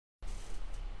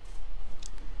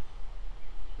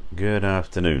Good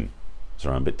afternoon.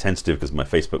 Sorry, I'm a bit tentative because my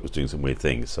Facebook was doing some weird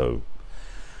things, so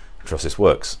I trust this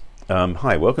works.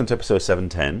 Hi, welcome to episode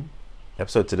 710.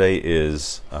 Episode today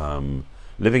is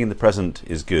living in the present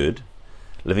is good,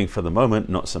 living for the moment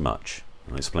not so much.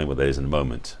 I'll explain what that is in a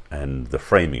moment and the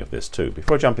framing of this too.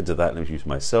 Before I jump into that, let me introduce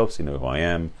myself so you know who I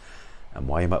am and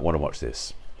why you might want to watch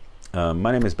this.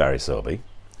 My name is Barry Selby.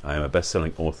 I am a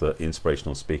best-selling author,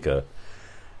 inspirational speaker,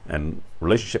 and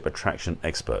relationship attraction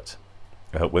expert.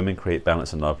 I help women create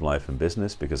balance in love, life, and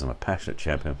business because I'm a passionate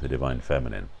champion for the divine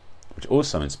feminine, which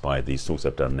also inspired these talks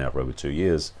I've done now for over 2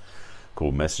 years,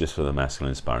 called Messages for the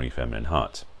Masculine Inspiring Feminine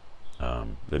Heart. A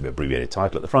little bit abbreviated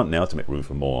title at the front now to make room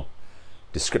for more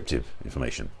descriptive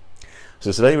information.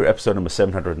 So today we're at episode number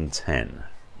 710.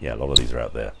 Yeah, a lot of these are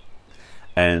out there.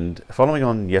 And following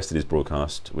on yesterday's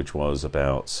broadcast, which was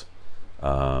about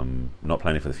not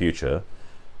planning for the future,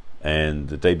 and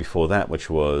the day before that, which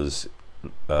was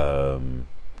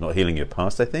not healing your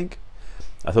past, I think.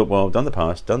 I thought, well, done the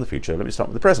past, done the future, let me start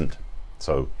with the present.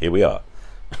 So here we are,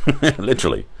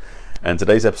 literally. And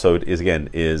today's episode is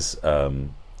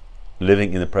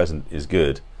living in the present is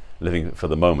good, living for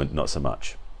the moment not so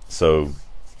much. So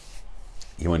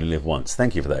you only live once.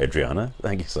 Thank you for that, Adriana.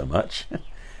 Thank you so much.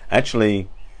 Actually,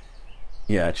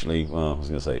 well, I was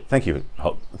going to say thank you,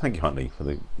 Huntley, for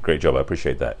the great job. I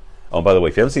appreciate that. Oh, by the way,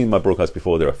 if you haven't seen my broadcast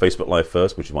before, there are Facebook Live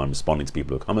first, which is why I'm responding to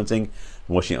people who are commenting. If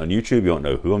you're watching it on YouTube, you won't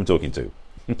know who I'm talking to.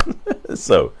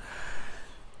 So,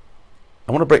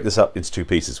 I want to break this up into two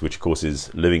pieces, which of course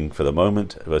is living for the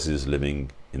moment versus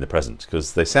living in the present,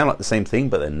 because they sound like the same thing,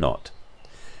 but they're not.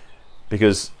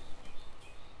 Because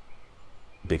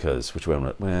which way how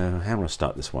am I going to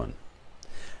start this one?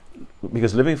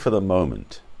 Because living for the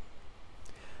moment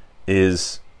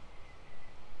is,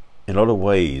 in a lot of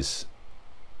ways,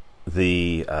 that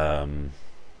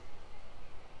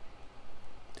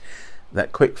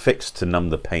quick fix to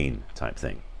numb the pain type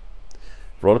thing.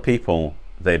 For a lot of people,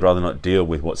 they'd rather not deal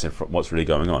with what's really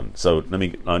going on. So I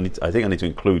think I need to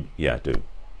include. I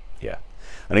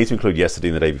need to include yesterday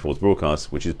and the day before's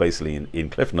broadcast, which is basically in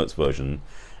Cliff Notes version,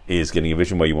 is getting a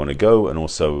vision where you want to go, and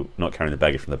also not carrying the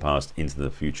baggage from the past into the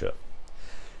future.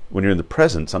 When you're in the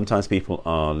present, sometimes people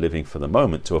are living for the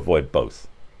moment to avoid both.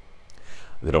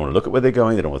 They don't want to look at where they're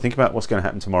going, they don't want to think about what's going to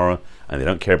happen tomorrow, and they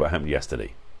don't care about what happened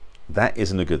yesterday. That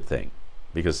isn't a good thing,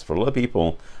 because for a lot of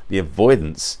people, the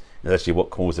avoidance is actually what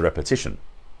caused the repetition.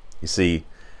 You see,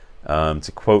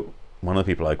 to quote one of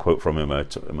the people I quote from in my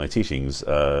teachings,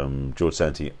 George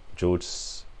Santayana,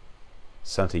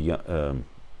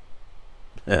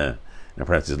 I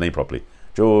pronounced his name properly,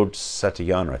 George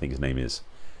Santayana, I think his name is.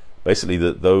 Basically,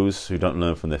 that those who don't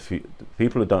learn from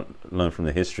people who don't learn from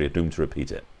their history are doomed to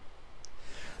repeat it.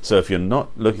 So if you're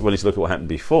not willing to look at what happened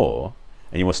before,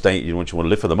 and you want to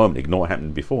live for the moment, ignore what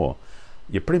happened before,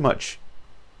 you're pretty much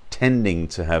tending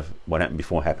to have what happened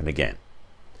before happen again.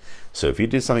 So if you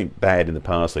did something bad in the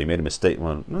past, or you made a mistake,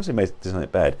 well, not say you did something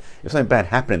bad. If something bad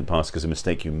happened in the past because of a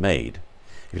mistake you made,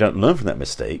 if you don't learn from that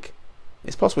mistake,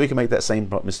 it's possible you can make that same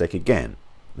mistake again,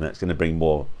 and that's going to bring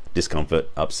more discomfort,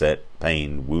 upset,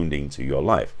 pain, wounding to your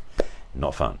life.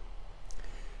 Not fun.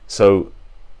 So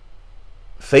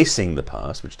facing the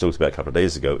past, which I talked about a couple of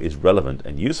days ago, is relevant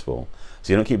and useful,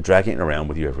 so you don't keep dragging it around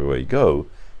with you everywhere you go,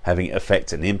 having it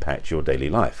affect and impact your daily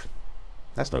life.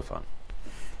 That's no fun.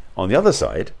 On the other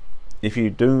side, if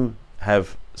you don't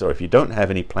have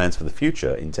any plans for the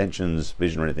future, intentions,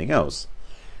 vision, or anything else,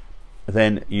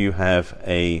 then you have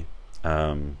a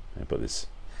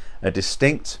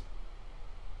distinct.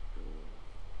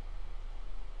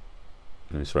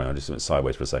 Sorry, I just went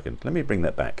sideways for a second. Let me bring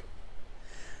that back.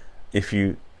 If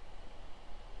you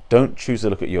don't choose to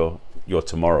look at your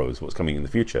tomorrows, what's coming in the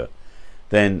future,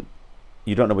 then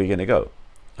you don't know where you're going to go.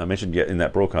 I mentioned in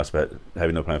that broadcast about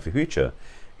having no plan for the future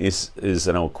is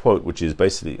an old quote, which is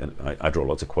basically, and I draw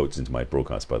lots of quotes into my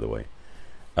broadcast, by the way.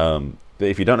 But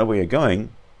if you don't know where you're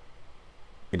going,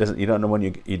 if you don't know where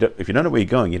you're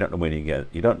going, you don't know when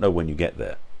you get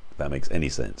there. If that makes any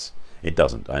sense. It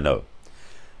doesn't, I know.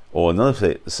 Or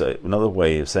another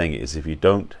way of saying it is, if you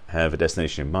don't have a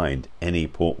destination in mind, any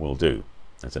port will do.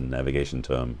 That's a navigation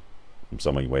term from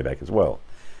somewhere way back as well.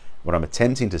 What I'm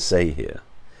attempting to say here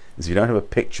is, if you don't have a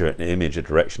picture, an image, a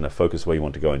direction, a focus where you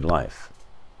want to go in life,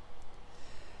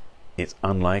 it's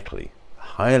unlikely,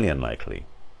 highly unlikely,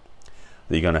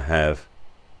 that you're going to have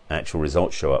actual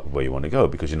results show up where you want to go,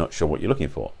 because you're not sure what you're looking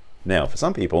for. Now, for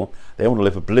some people, they want to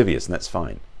live oblivious, and that's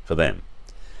fine for them.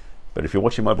 But if you're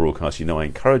watching my broadcast, you know I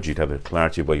encourage you to have a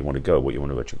clarity of where you want to go, what you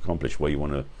want to accomplish, where you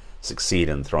want to succeed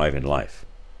and thrive in life.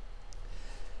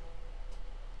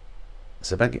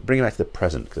 So bring it back to the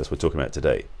present, because that's what we're talking about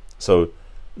today. So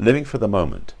living for the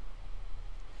moment.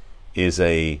 is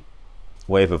a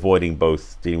way of avoiding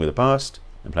both dealing with the past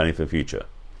and planning for the future.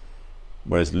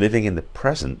 Whereas living in the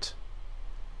present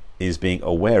is being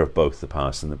aware of both the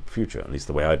past and the future, at least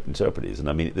the way I interpret it is, and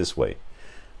I mean it this way.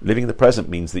 Living in the present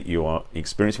means that you are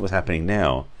experiencing what's happening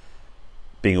now,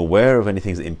 being aware of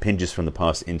anything that impinges from the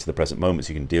past into the present moment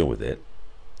so you can deal with it,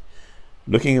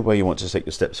 looking at where you want to take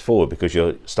your steps forward because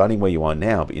you're starting where you are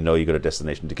now, but you know you've got a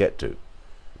destination to get to.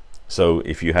 So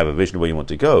if you have a vision of where you want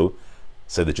to go,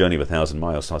 say the journey of 1,000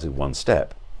 miles starts with one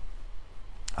step.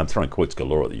 I'm throwing quotes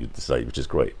galore at you to say, which is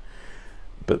great.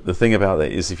 But the thing about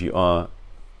that is if you are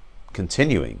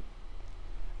continuing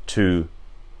to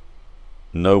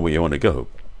know where you want to go,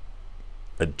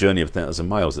 a journey of 1,000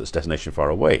 miles that's destination far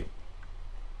away,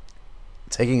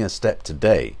 taking a step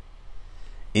today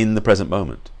in the present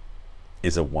moment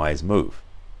is a wise move.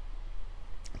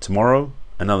 Tomorrow,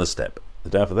 another step. The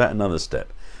day after that, another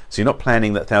step. So you're not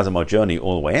planning that 1,000-mile journey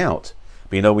all the way out,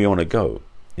 but you know where you want to go.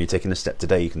 And you're taking a step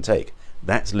today you can take.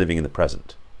 That's living in the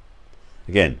present.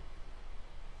 Again,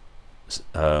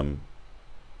 said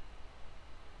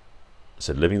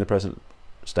living in the present,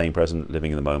 staying present,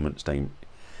 living in the moment, staying.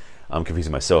 I'm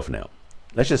confusing myself now.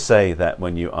 Let's just say that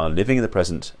when you are living in the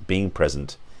present, being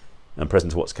present, and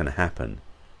present to what's going to happen,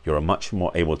 you're much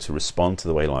more able to respond to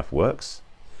the way life works.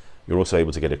 You're also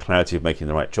able to get a clarity of making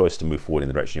the right choice to move forward in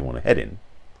the direction you want to head in.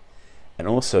 And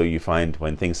also you find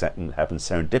when things happen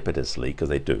serendipitously, because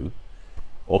they do,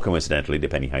 or coincidentally,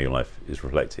 depending how your life is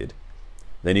reflected,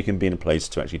 then you can be in a place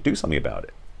to actually do something about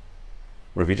it.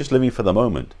 Where if you're just living for the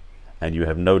moment and you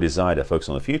have no desire to focus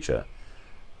on the future,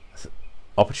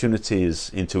 opportunities,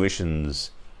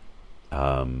 intuitions,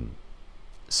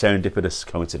 serendipitous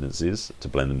coincidences, to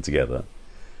blend them together,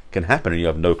 can happen and you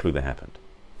have no clue they happened.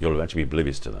 You'll eventually be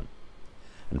oblivious to them.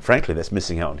 And frankly, that's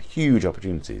missing out on huge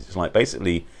opportunities. It's like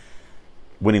basically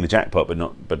winning the jackpot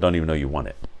but don't even know you won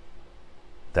it.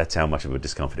 That's how much of a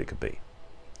discomfort it could be.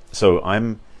 So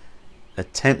I'm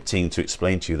attempting to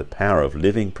explain to you the power of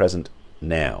living present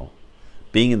now,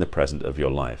 being in the present of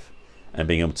your life, and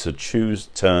being able to choose,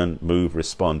 turn, move,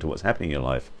 respond to what's happening in your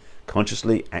life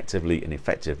consciously, actively, and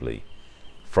effectively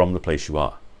from the place you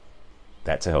are.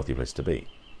 That's a healthy place to be.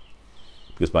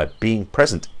 Because by being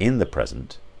present in the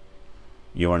present,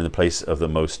 you are in the place of the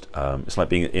most, it's like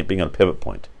being on a pivot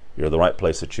point. You're at the right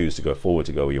place to choose to go forward,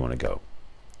 to go where you want to go.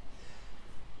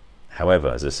 However,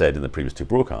 as I said in the previous two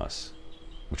broadcasts,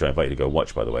 which I invite you to go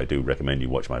watch, by the way, I do recommend you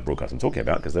watch my broadcast I'm talking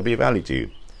about because they'll be of value to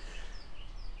you.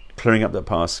 Clearing up the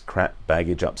past crap,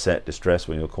 baggage, upset, distress,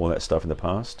 when you'll call that stuff in the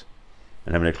past,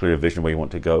 and having a clear vision of where you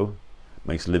want to go,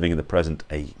 makes living in the present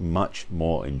a much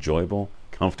more enjoyable,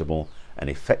 comfortable, and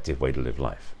effective way to live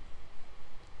life.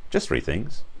 Just three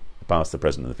things: the past, the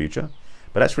present, and the future.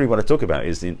 But that's really what I talk about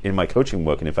is in my coaching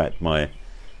work, and in fact my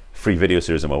free video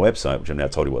series on my website, which I've now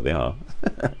told you what they are,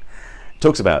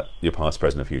 talks about your past,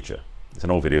 present, and future. It's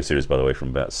an old video series, by the way, from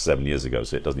about 7 years ago,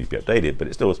 so it doesn't need to be updated, but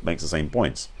it still makes the same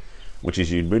points, which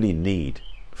is you really need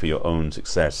for your own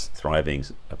success, thriving,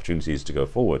 opportunities to go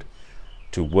forward,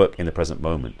 to work in the present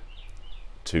moment,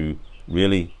 to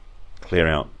really clear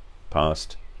out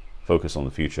past, focus on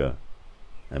the future,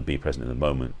 and be present in the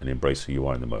moment and embrace who you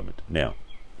are in the moment. Now,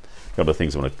 a couple of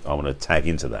things I want to tag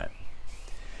into that.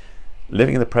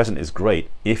 Living in the present is great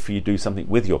if you do something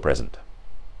with your present.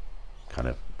 Kind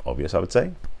of obvious, I would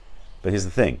say. But here's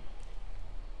the thing.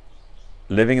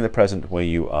 Living in the present where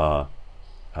you are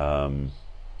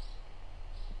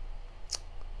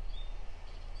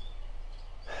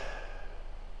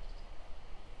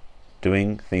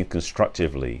doing things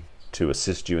constructively to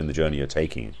assist you in the journey you're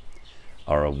taking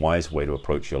are a wise way to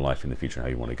approach your life in the future and how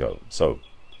you want to go. So,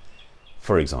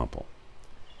 for example,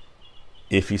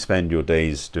 if you spend your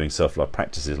days doing self-love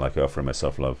practices like I offer in my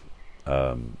self-love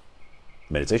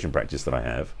meditation practice that I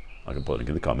have, I can put a link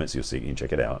in the comments, you'll see, you can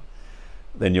check it out,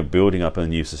 then you're building up a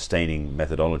new sustaining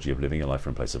methodology of living your life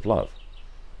from a place of love.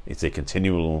 It's a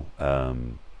continual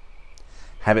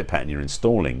habit pattern you're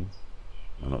installing.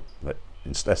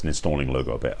 That's an installing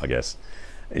logo, I guess.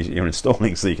 You're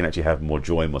installing so you can actually have more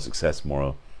joy, more success,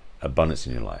 more abundance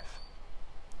in your life.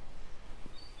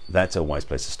 That's a wise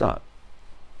place to start.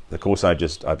 The course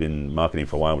I've been marketing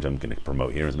for a while, which I'm going to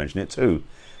promote here, as mentioned it too,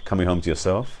 Coming Home to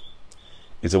Yourself,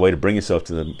 is a way to bring yourself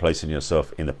to the place in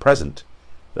yourself in the present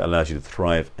that allows you to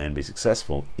thrive and be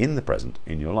successful in the present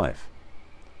in your life.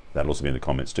 That'll also be in the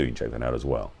comments too. You can check that out as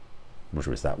well. I'm not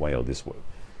sure it's that way or this way.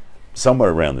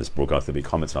 Somewhere around this broadcast there'll be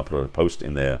comments, and I'll put a post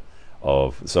in there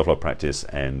of self-love practice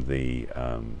and the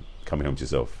Coming Home to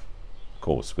Yourself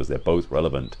course, because they're both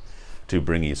relevant to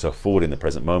bringing yourself forward in the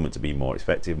present moment to be more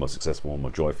effective, more successful,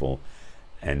 more joyful,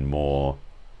 and more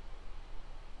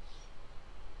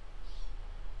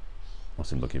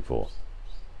What's I'm looking for?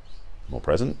 More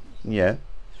present? Yeah.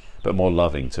 But more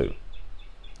loving too.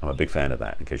 I'm a big fan of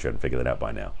that, in case you hadn't figured that out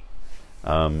by now.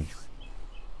 I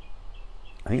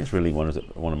think it's really want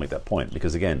to make that point,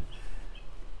 because again,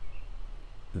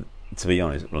 to be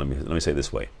honest, let me say it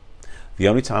this way. The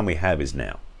only time we have is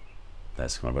now.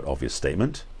 That's kind of an obvious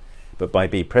statement. But by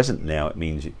being present now, it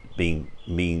means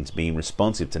being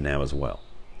responsive to now as well.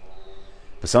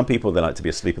 For some people, they like to be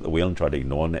asleep at the wheel and try to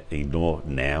ignore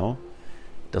now.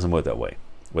 It doesn't work that way.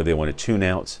 Whether they want to tune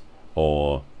out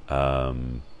or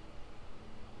numb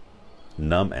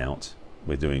out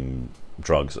with doing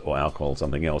drugs or alcohol or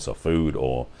something else, or food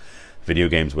or video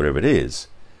games, whatever it is,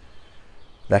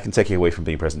 that can take you away from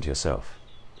being present to yourself.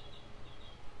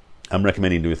 I'm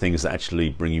recommending doing things that actually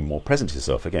bring you more present to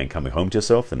yourself. Again, coming home to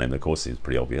yourself, the name of the course is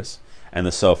pretty obvious. And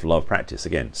the self-love practice.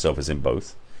 Again, self is in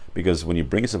both. Because when you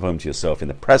bring yourself home to yourself in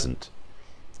the present,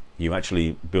 you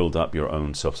actually build up your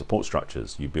own self-support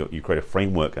structures. You create a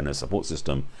framework and a support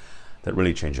system that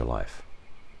really change your life.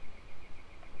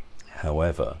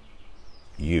 However,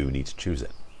 you need to choose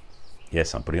it.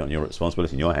 Yes, I'm putting it on your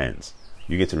responsibility in your hands.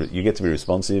 You get to be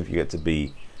responsive. You get to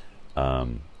be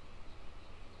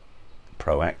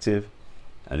proactive,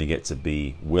 and you get to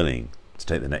be willing to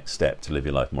take the next step to live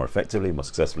your life more effectively, more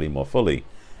successfully, more fully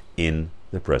in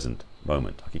the present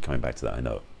moment. I keep coming back to that, I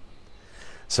know.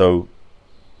 So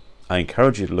I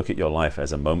encourage you to look at your life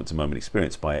as a moment-to-moment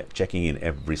experience by checking in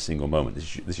every single moment.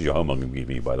 This is your homework I'm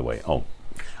giving you, by the way. Oh,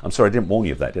 I'm sorry, I didn't warn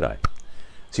you of that, did I?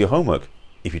 So your homework,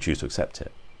 if you choose to accept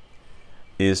it,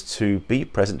 is to be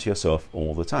present to yourself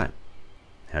all the time.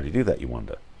 How do you do that, you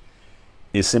wonder?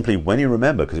 Is simply when you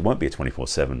remember, because it won't be a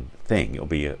 24/7 thing. It'll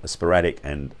be a sporadic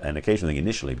and an occasional thing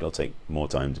initially, but it'll take more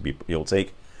time to be. It'll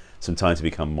take some time to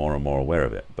become more and more aware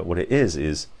of it. But what it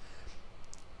is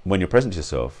when you're present to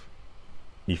yourself,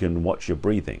 you can watch your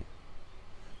breathing.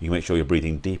 You can make sure you're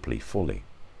breathing deeply, fully.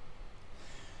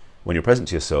 When you're present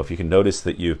to yourself, you can notice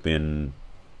that you've been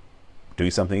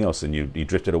doing something else and you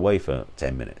drifted away for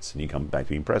 10 minutes, and you come back to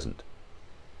being present.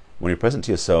 When you're present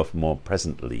to yourself more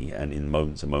presently and in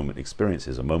moment-to-moment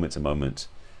experiences, or moment-to-moment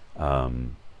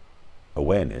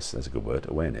awareness, that's a good word,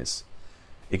 awareness,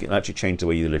 it can actually change the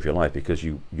way you live your life, because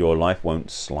your life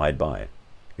won't slide by.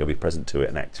 You'll be present to it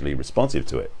and actually responsive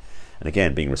to it. And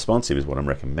again, being responsive is what I'm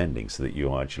recommending, so that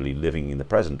you are actually living in the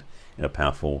present in a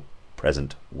powerful,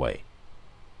 present way.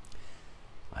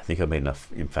 I think I've made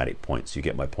enough emphatic points. You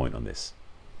get my point on this.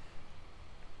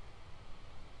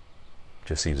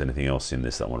 Just seems anything else in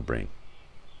this that I want to bring.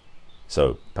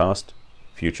 So, past,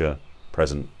 future,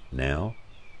 present, now.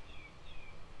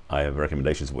 I have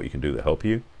recommendations of what you can do that help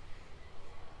you.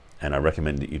 And I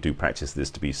recommend that you do practice this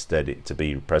to be steady, to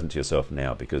be present to yourself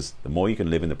now, because the more you can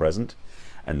live in the present,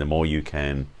 and the more you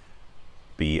can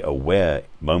be aware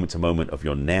moment to moment of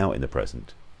your now in the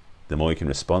present, the more you can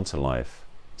respond to life,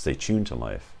 stay tuned to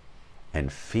life,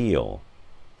 and feel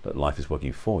that life is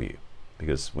working for you.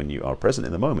 Because when you are present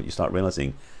in the moment, you start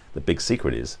realizing the big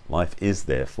secret is life is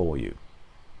there for you.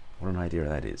 What an idea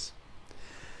that is.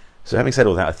 So having said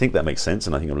all that, I think that makes sense,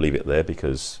 and I think I'll leave it there,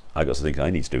 because I got some things I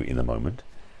need to do in the moment.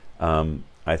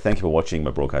 I thank you for watching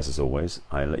my broadcast as always.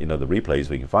 I let you know the replays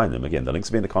where you can find them. Again, the links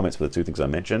will be in the comments for the two things I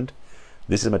mentioned.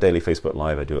 This is my daily Facebook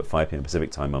Live. I do it at 5 p.m.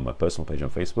 Pacific time on my personal page on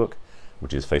Facebook,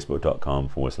 which is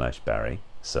facebook.com/Barry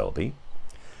Selby.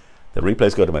 The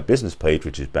replays go to my business page,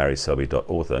 which is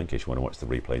barryselby.author, in case you want to watch the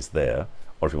replays there.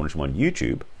 Or if you want to watch them on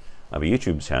YouTube, I have a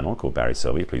YouTube channel called Barry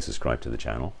Selby. Please subscribe to the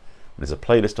channel. And there's a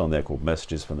playlist on there called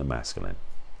Messages from the Masculine.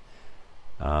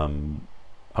 I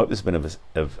hope this has been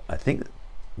I think,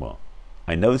 well,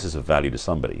 I know this is of value to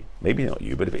somebody. Maybe not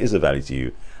you, but if it is of value to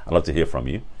you, I'd love to hear from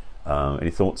you.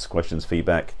 Any thoughts, questions,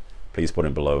 feedback, please put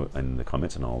them below in the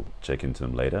comments, and I'll check into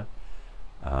them later,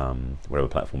 whatever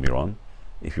platform you're on.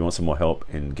 If you want some more help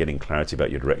in getting clarity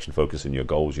about your direction, focus, and your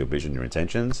goals, your vision, your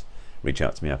intentions, reach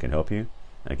out to me. I can help you.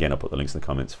 Again, I'll put the links in the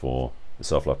comments for the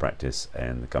self-love practice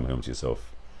and the Coming Home to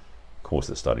Yourself course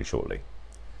that's starting shortly.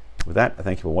 With that, I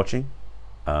thank you for watching.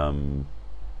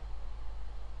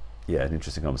 Yeah, an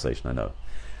interesting conversation, I know.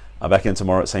 I'm back in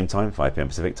tomorrow at the same time, 5 p.m.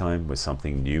 Pacific time, with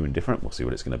something new and different. We'll see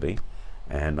what it's going to be.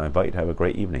 And I invite you to have a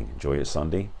great evening. Enjoy your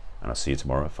Sunday, and I'll see you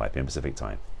tomorrow at 5 p.m. Pacific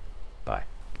time. Bye.